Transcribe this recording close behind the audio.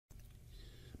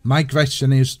My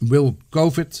question is, will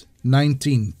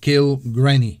COVID-19 kill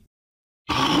Granny?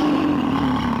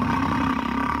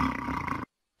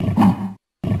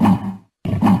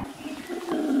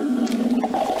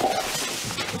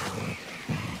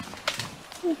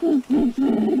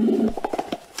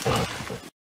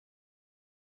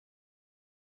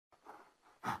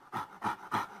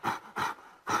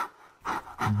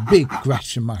 Big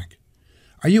question mark.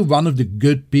 Are you one of the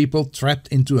good people trapped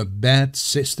into a bad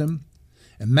system?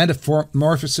 A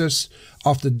metamorphosis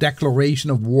of the declaration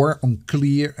of war on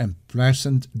clear and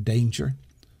present danger?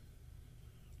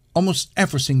 Almost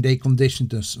everything they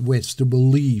conditioned us with to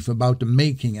believe about the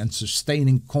making and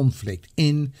sustaining conflict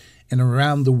in and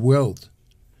around the world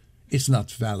is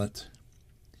not valid.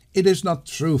 It is not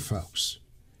true, folks.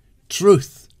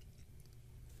 Truth.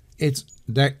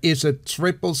 There is a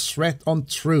triple threat on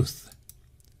truth.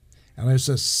 And there's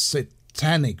a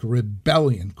Satanic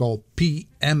Rebellion called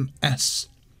PMS.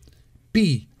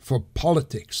 P for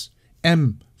politics,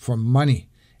 M for money,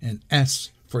 and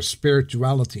S for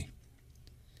spirituality.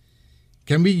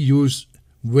 Can we use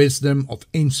wisdom of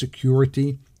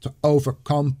insecurity to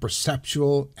overcome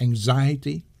perceptual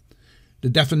anxiety? The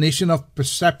definition of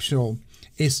perceptual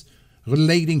is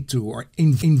relating to or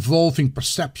involving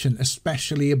perception,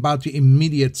 especially about the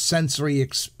immediate sensory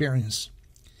experience.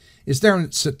 Is there a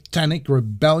satanic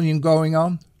rebellion going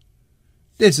on?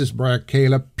 This is Brer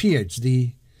Caleb,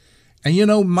 Ph.D. And you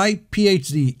know, my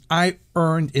Ph.D. I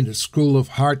earned in the School of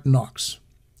Hard Knocks.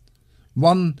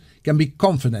 One can be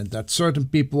confident that certain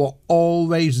people will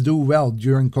always do well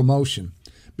during commotion,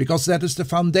 because that is the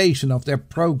foundation of their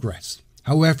progress.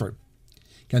 However,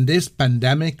 can this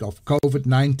pandemic of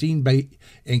COVID-19 be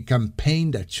a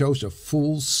campaign that shows a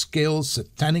full-scale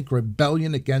satanic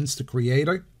rebellion against the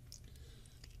Creator?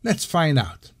 Let's find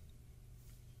out.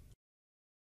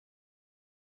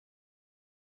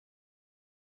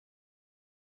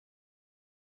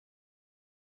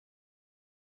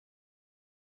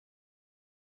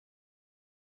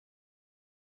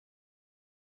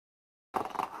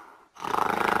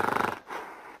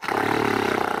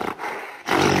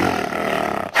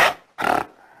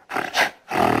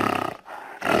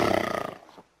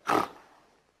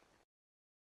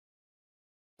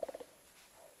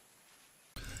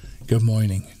 Good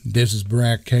morning, this is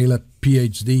Brer Caleb,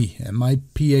 Ph.D., and my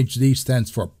Ph.D.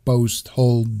 stands for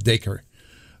Post-Hole Digger.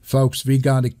 Folks, we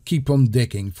gotta keep on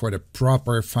digging for the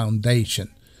proper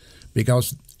foundation,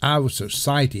 because our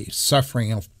society is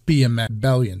suffering of PMS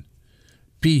rebellion.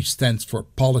 P stands for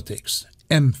politics,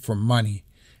 M for money,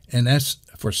 and S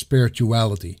for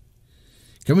spirituality.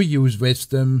 Can we use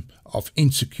wisdom of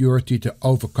insecurity to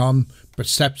overcome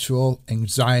perceptual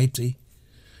anxiety?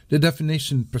 The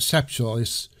definition perceptual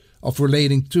is of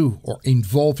relating to or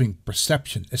involving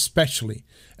perception, especially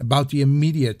about the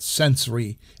immediate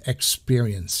sensory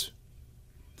experience.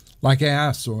 Like I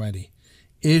asked already,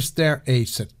 is there a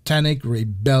satanic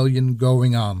rebellion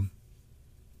going on?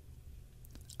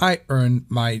 I earned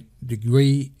my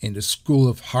degree in the School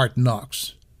of Hard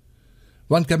Knocks.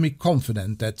 One can be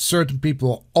confident that certain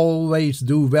people always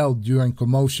do well during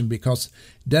commotion because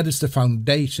that is the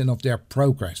foundation of their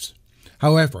progress.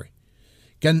 However,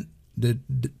 can the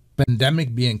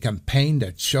pandemic be a campaign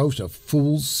that shows a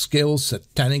full-scale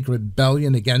satanic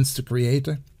rebellion against the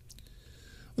Creator?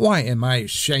 Why am I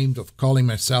ashamed of calling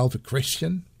myself a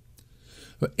Christian?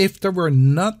 If there were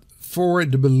not for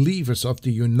the believers of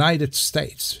the United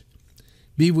States,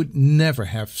 we would never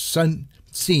have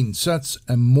seen such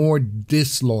a more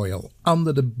disloyal,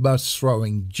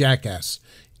 under-the-bus-throwing jackass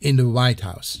in the White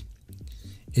House.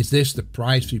 Is this the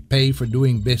price we pay for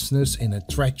doing business in a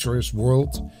treacherous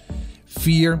world?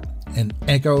 Fear and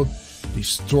ego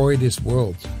destroy this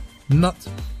world, not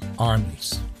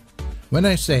armies. When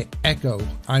I say ego,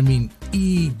 I mean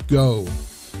ego.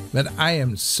 But I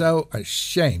am so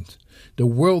ashamed. The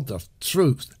world of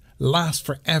truth lasts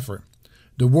forever.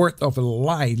 The word of a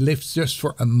lie lives just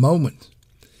for a moment.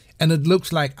 And it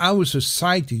looks like our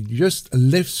society just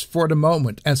lives for the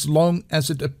moment as long as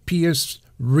it appears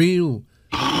real.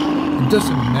 It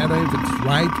doesn't matter if it's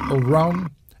right or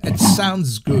wrong. It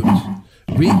sounds good.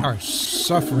 We are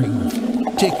suffering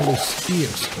with ticklish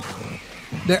ears.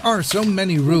 There are so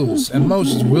many rules, and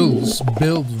most rules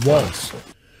build walls.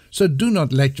 So do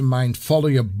not let your mind follow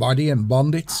your body in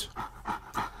bondage.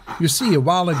 You see, a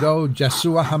while ago,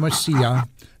 Yeshua HaMashiach,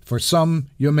 for some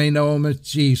you may know him as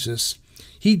Jesus,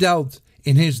 he dealt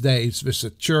in his days with the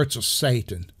church of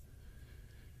Satan.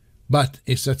 But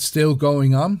is that still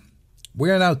going on?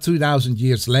 We are now 2,000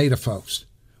 years later, folks.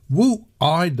 Who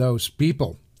are those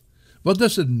people? What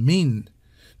does it mean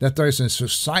that there is a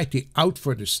society out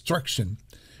for destruction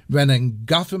when a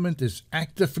government is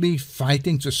actively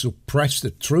fighting to suppress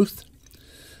the truth?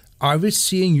 Are we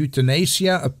seeing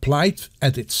euthanasia applied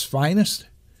at its finest?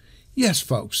 Yes,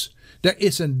 folks, there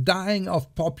is a dying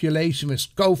of population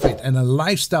with COVID and a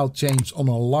lifestyle change on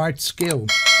a large scale.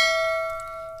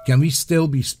 Can we still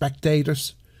be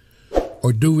spectators?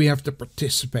 Or do we have to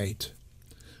participate?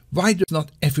 Why does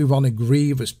not everyone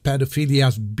agree with pedophilia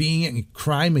as being a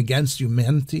crime against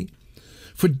humanity?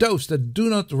 For those that do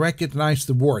not recognize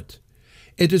the word,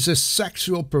 it is a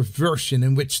sexual perversion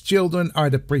in which children are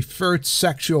the preferred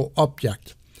sexual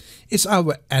object. Is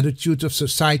our attitude of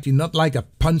society not like a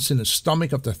punch in the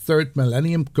stomach of the third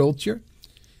millennium culture?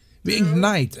 We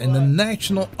ignite in a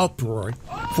national uproar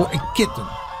for a kitten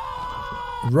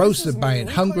roasted by a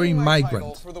hungry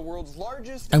migrant,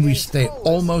 and we stay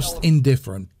almost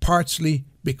indifferent, partially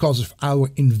because of our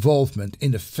involvement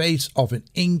in the face of an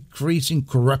increasing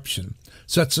corruption,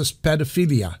 such as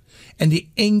pedophilia, and the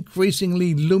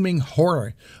increasingly looming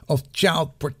horror of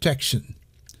child protection.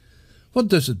 What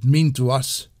does it mean to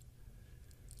us?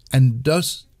 And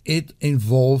does it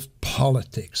involve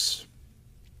politics?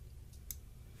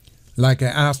 Like I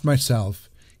asked myself,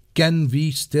 can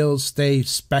we still stay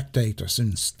spectators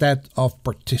instead of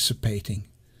participating?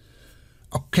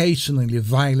 Occasionally,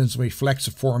 violence reflects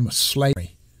a form of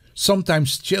slavery.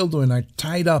 Sometimes children are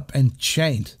tied up and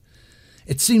chained.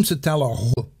 It seems to tell a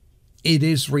whole. It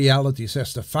is reality,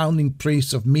 says the founding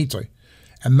priest of Mitre,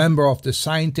 a member of the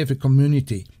scientific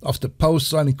community of the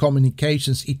Post-Sonic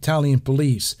Communications Italian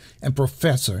Police and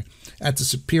professor at the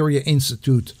Superior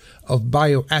Institute of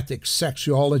Bioethics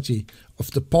Sexuology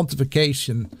of the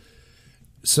Pontification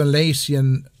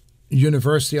Salesian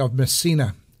University of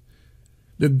Messina.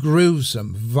 The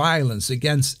gruesome violence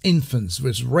against infants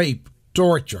with rape,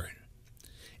 torture,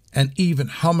 and even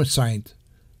homicide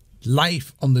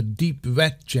life on the deep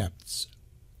web chats.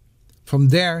 From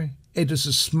there, it is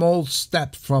a small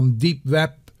step from deep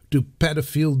web to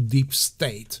pedophile deep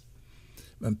state.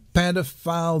 A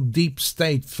pedophile deep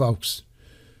state, folks.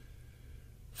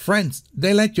 Friends,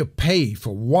 they let you pay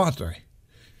for water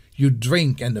you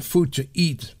drink and the food you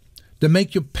eat. They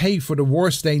make you pay for the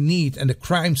wars they need and the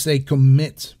crimes they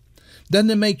commit. Then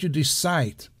they make you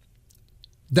decide.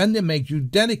 Then they make you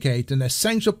dedicate an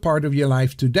essential part of your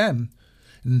life to them.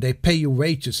 And they pay you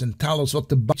wages and tell us what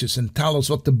to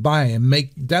buy and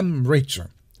make them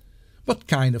richer. What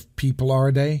kind of people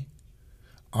are they?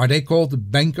 Are they called the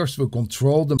bankers who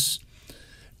control them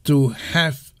to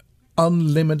have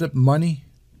unlimited money?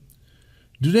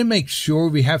 Do they make sure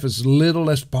we have as little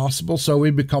as possible so we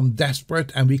become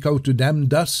desperate and we go to them,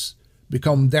 thus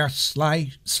become their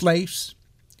slaves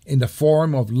in the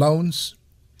form of loans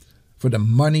for the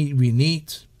money we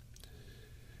need?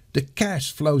 The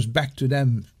cash flows back to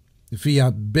them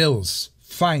via bills,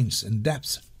 fines and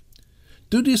debts.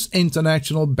 Do these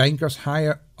international bankers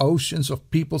hire oceans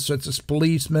of people such as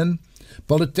policemen,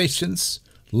 politicians,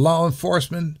 law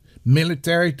enforcement,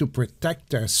 military to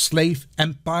protect their slave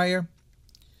empire?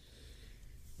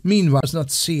 Meanwhile, does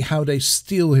not see how they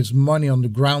steal his money on the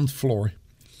ground floor.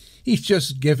 He's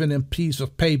just given a piece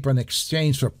of paper in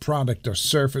exchange for product or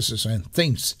services and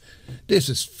things. This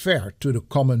is fair to the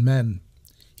common man.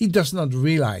 He does not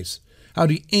realize how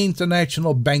the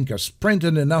international bankers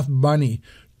printed enough money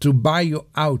to buy you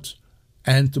out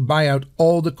and to buy out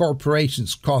all the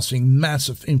corporations, causing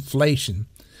massive inflation,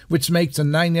 which makes the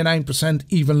 99%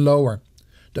 even lower.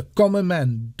 The common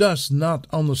man does not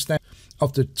understand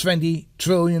of the $20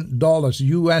 trillion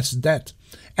US debt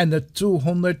and the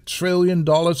 $200 trillion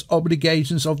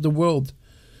obligations of the world.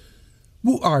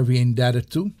 Who are we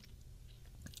indebted to?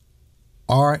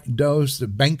 Are those the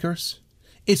bankers?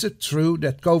 Is it true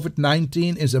that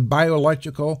COVID-19 is a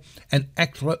biological and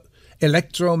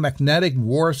electromagnetic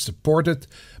war supported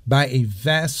by a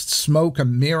vast smoke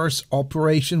and mirrors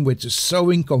operation which is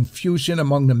sowing confusion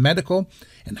among the medical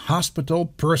and hospital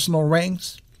personnel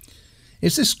ranks?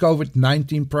 Is this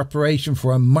COVID-19 preparation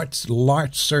for a much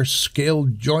larger scale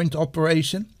joint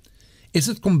operation? Is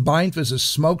it combined with a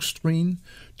smokescreen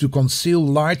to conceal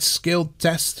large-scale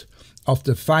tests of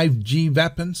the 5G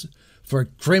weapons for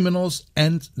criminals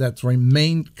and that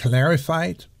remain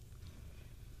clarified?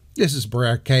 This is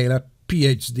Brer Caleb,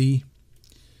 Ph.D.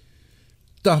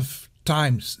 Tough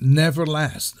times never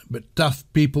last, but tough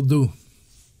people do.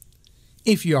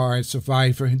 If you are a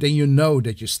survivor, then you know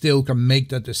that you still can make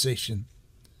that decision.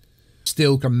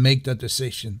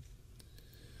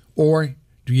 Or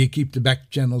do you keep the back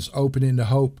channels open in the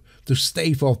hope to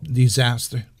stave off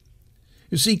disaster?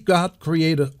 You see, God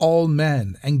created all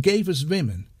men and gave us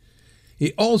women.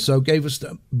 He also gave us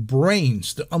the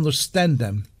brains to understand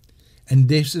them, and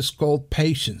this is called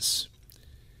patience.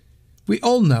 We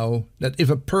all know that if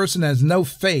a person has no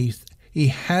faith, he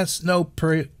has no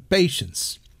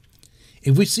patience.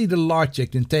 If we see the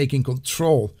logic in taking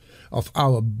control of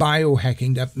our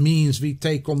biohacking, that means we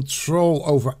take control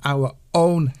over our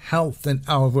own health and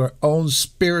our own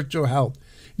spiritual health.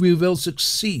 We will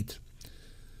succeed.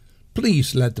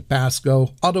 Please let the past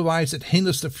go, otherwise it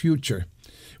hinders the future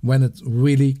when it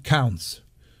really counts.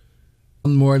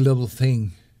 One more little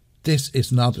thing. This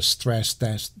is not a stress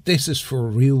test. This is for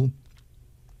real.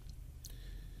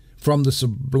 From the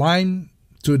sublime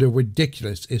to the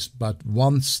ridiculous is but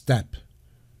one step.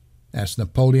 As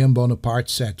Napoleon Bonaparte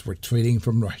said, retreating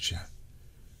from Russia.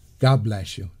 God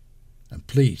bless you. And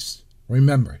please,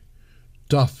 remember,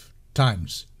 tough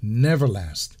times never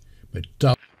last, but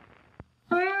tough.